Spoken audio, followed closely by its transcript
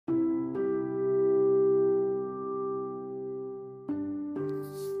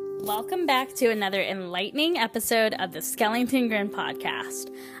Welcome back to another enlightening episode of the Skellington Grin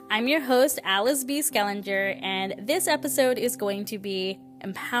podcast. I'm your host, Alice B. Skellinger, and this episode is going to be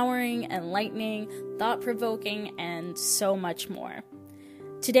empowering, enlightening, thought-provoking, and so much more.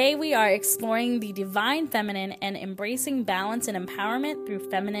 Today we are exploring the divine feminine and embracing balance and empowerment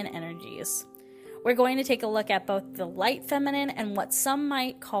through feminine energies. We're going to take a look at both the light feminine and what some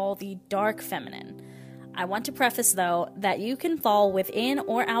might call the dark feminine. I want to preface, though, that you can fall within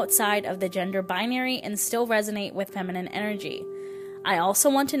or outside of the gender binary and still resonate with feminine energy. I also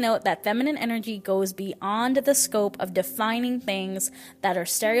want to note that feminine energy goes beyond the scope of defining things that are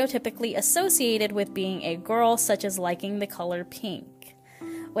stereotypically associated with being a girl, such as liking the color pink.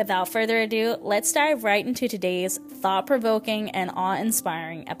 Without further ado, let's dive right into today's thought-provoking and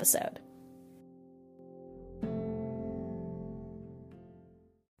awe-inspiring episode.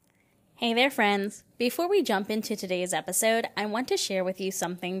 Hey there, friends. Before we jump into today's episode, I want to share with you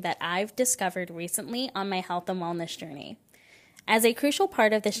something that I've discovered recently on my health and wellness journey. As a crucial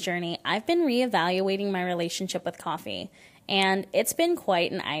part of this journey, I've been reevaluating my relationship with coffee, and it's been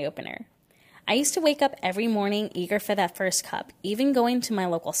quite an eye-opener. I used to wake up every morning eager for that first cup, even going to my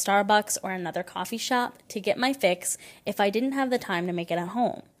local Starbucks or another coffee shop to get my fix if I didn't have the time to make it at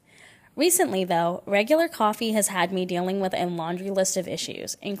home. Recently, though, regular coffee has had me dealing with a laundry list of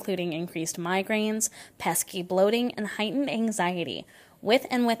issues, including increased migraines, pesky bloating, and heightened anxiety, with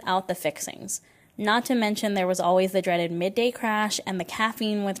and without the fixings. Not to mention there was always the dreaded midday crash and the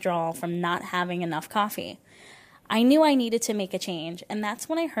caffeine withdrawal from not having enough coffee. I knew I needed to make a change, and that's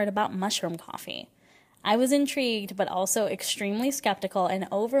when I heard about mushroom coffee. I was intrigued, but also extremely skeptical and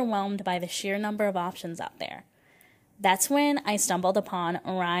overwhelmed by the sheer number of options out there. That's when I stumbled upon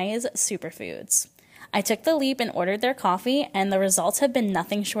Rise Superfoods. I took the leap and ordered their coffee, and the results have been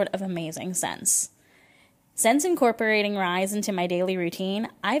nothing short of amazing since. Since incorporating Rise into my daily routine,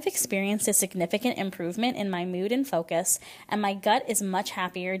 I've experienced a significant improvement in my mood and focus, and my gut is much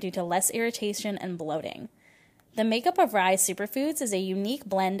happier due to less irritation and bloating. The makeup of Rise Superfoods is a unique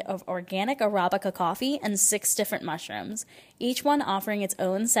blend of organic Arabica coffee and 6 different mushrooms, each one offering its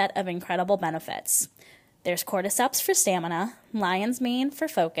own set of incredible benefits. There's cordyceps for stamina, lion's mane for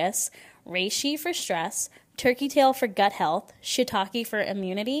focus, reishi for stress, turkey tail for gut health, shiitake for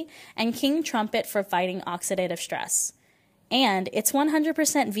immunity, and king trumpet for fighting oxidative stress. And it's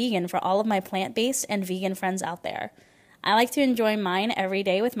 100% vegan for all of my plant-based and vegan friends out there. I like to enjoy mine every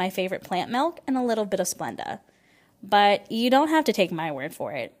day with my favorite plant milk and a little bit of Splenda. But you don't have to take my word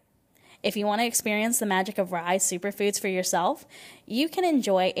for it. If you want to experience the magic of Rise Superfoods for yourself, you can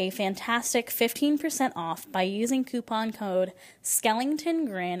enjoy a fantastic 15% off by using coupon code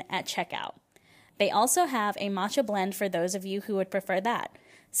SkellingtonGrin at checkout. They also have a matcha blend for those of you who would prefer that.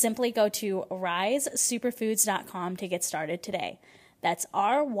 Simply go to risesuperfoods.com to get started today. That's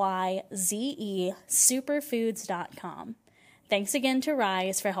RYZE superfoods.com. Thanks again to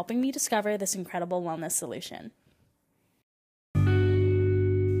Rise for helping me discover this incredible wellness solution.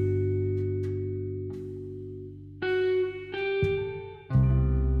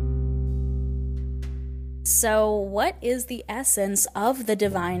 So, what is the essence of the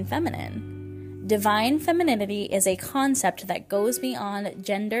divine feminine? Divine femininity is a concept that goes beyond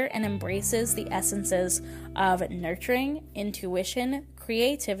gender and embraces the essences of nurturing, intuition,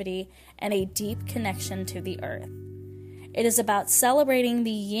 creativity, and a deep connection to the earth. It is about celebrating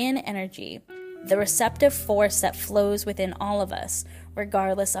the yin energy, the receptive force that flows within all of us,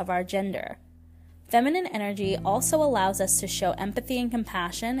 regardless of our gender. Feminine energy also allows us to show empathy and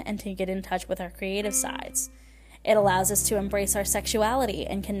compassion and to get in touch with our creative sides. It allows us to embrace our sexuality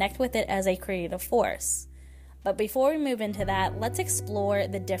and connect with it as a creative force. But before we move into that, let's explore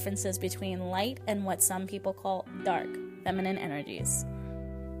the differences between light and what some people call dark feminine energies.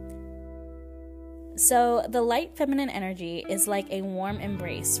 So, the light feminine energy is like a warm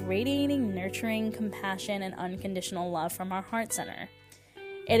embrace, radiating nurturing, compassion, and unconditional love from our heart center.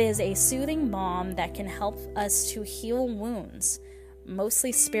 It is a soothing balm that can help us to heal wounds,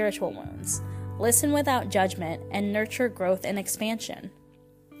 mostly spiritual wounds, listen without judgment, and nurture growth and expansion.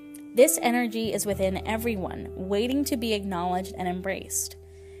 This energy is within everyone, waiting to be acknowledged and embraced.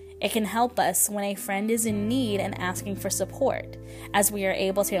 It can help us when a friend is in need and asking for support, as we are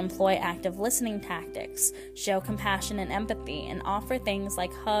able to employ active listening tactics, show compassion and empathy, and offer things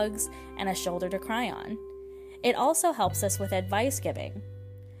like hugs and a shoulder to cry on. It also helps us with advice giving.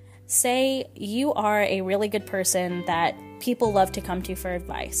 Say you are a really good person that people love to come to for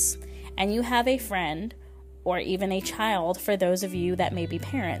advice, and you have a friend, or even a child for those of you that may be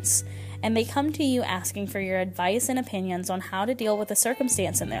parents, and they come to you asking for your advice and opinions on how to deal with a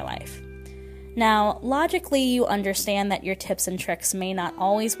circumstance in their life. Now, logically, you understand that your tips and tricks may not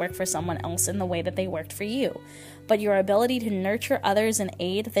always work for someone else in the way that they worked for you, but your ability to nurture others and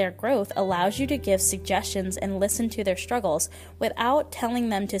aid their growth allows you to give suggestions and listen to their struggles without telling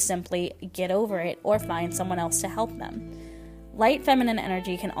them to simply get over it or find someone else to help them. Light feminine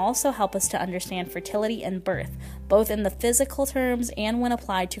energy can also help us to understand fertility and birth, both in the physical terms and when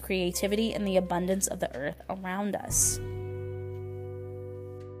applied to creativity and the abundance of the earth around us.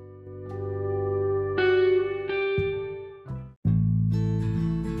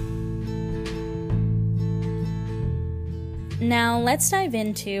 Now, let's dive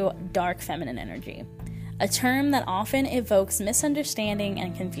into dark feminine energy, a term that often evokes misunderstanding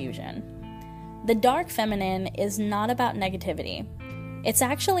and confusion. The dark feminine is not about negativity. It's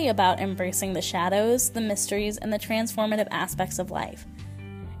actually about embracing the shadows, the mysteries, and the transformative aspects of life.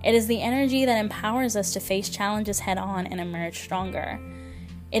 It is the energy that empowers us to face challenges head-on and emerge stronger.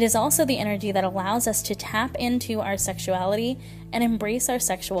 It is also the energy that allows us to tap into our sexuality and embrace our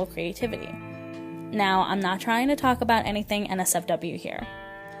sexual creativity. Now, I'm not trying to talk about anything NSFW here.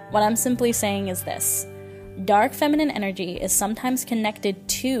 What I'm simply saying is this. Dark feminine energy is sometimes connected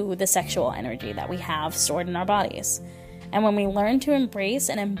to the sexual energy that we have stored in our bodies. And when we learn to embrace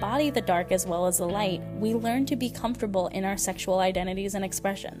and embody the dark as well as the light, we learn to be comfortable in our sexual identities and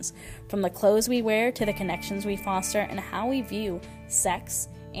expressions, from the clothes we wear to the connections we foster and how we view sex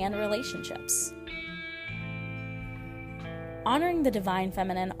and relationships. Honoring the divine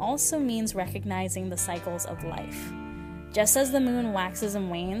feminine also means recognizing the cycles of life. Just as the moon waxes and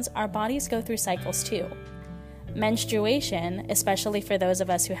wanes, our bodies go through cycles too. Menstruation, especially for those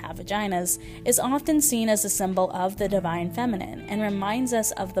of us who have vaginas, is often seen as a symbol of the divine feminine and reminds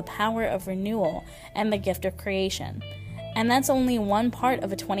us of the power of renewal and the gift of creation. And that's only one part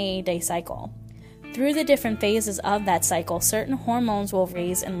of a 28-day cycle. Through the different phases of that cycle, certain hormones will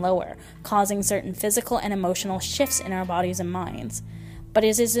raise and lower, causing certain physical and emotional shifts in our bodies and minds. But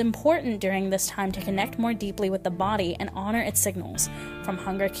it is important during this time to connect more deeply with the body and honor its signals, from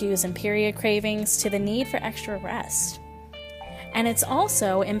hunger cues and period cravings to the need for extra rest. And it's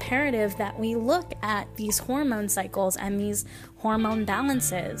also imperative that we look at these hormone cycles and these hormone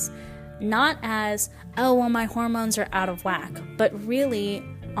balances, not as, oh, well, my hormones are out of whack, but really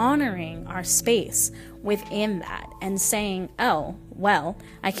honoring our space within that and saying, oh, well,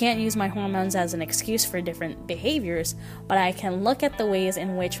 I can't use my hormones as an excuse for different behaviors, but I can look at the ways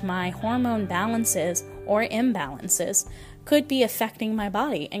in which my hormone balances or imbalances could be affecting my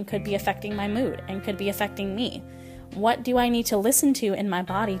body and could be affecting my mood and could be affecting me. What do I need to listen to in my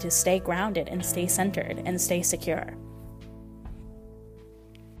body to stay grounded and stay centered and stay secure?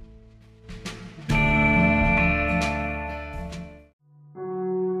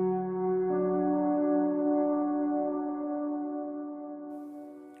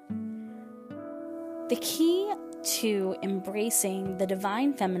 The key to embracing the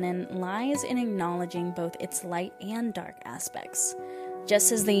divine feminine lies in acknowledging both its light and dark aspects.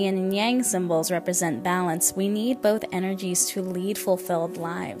 Just as the yin and yang symbols represent balance, we need both energies to lead fulfilled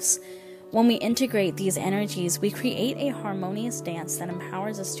lives. When we integrate these energies, we create a harmonious dance that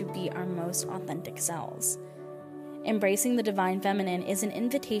empowers us to be our most authentic selves. Embracing the divine feminine is an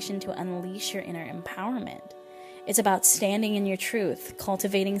invitation to unleash your inner empowerment. It's about standing in your truth,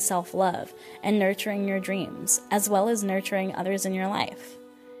 cultivating self-love, and nurturing your dreams, as well as nurturing others in your life.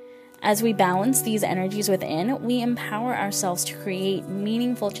 As we balance these energies within, we empower ourselves to create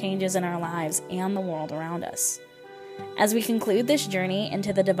meaningful changes in our lives and the world around us. As we conclude this journey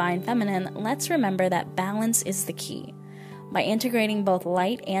into the divine feminine, let's remember that balance is the key. By integrating both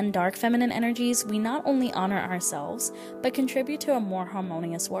light and dark feminine energies, we not only honor ourselves, but contribute to a more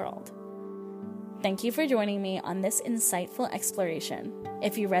harmonious world. Thank you for joining me on this insightful exploration.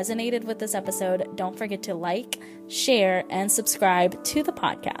 If you resonated with this episode, don't forget to like, share, and subscribe to the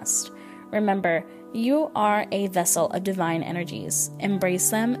podcast. Remember, you are a vessel of divine energies. Embrace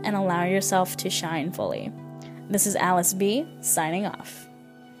them and allow yourself to shine fully. This is Alice B, signing off.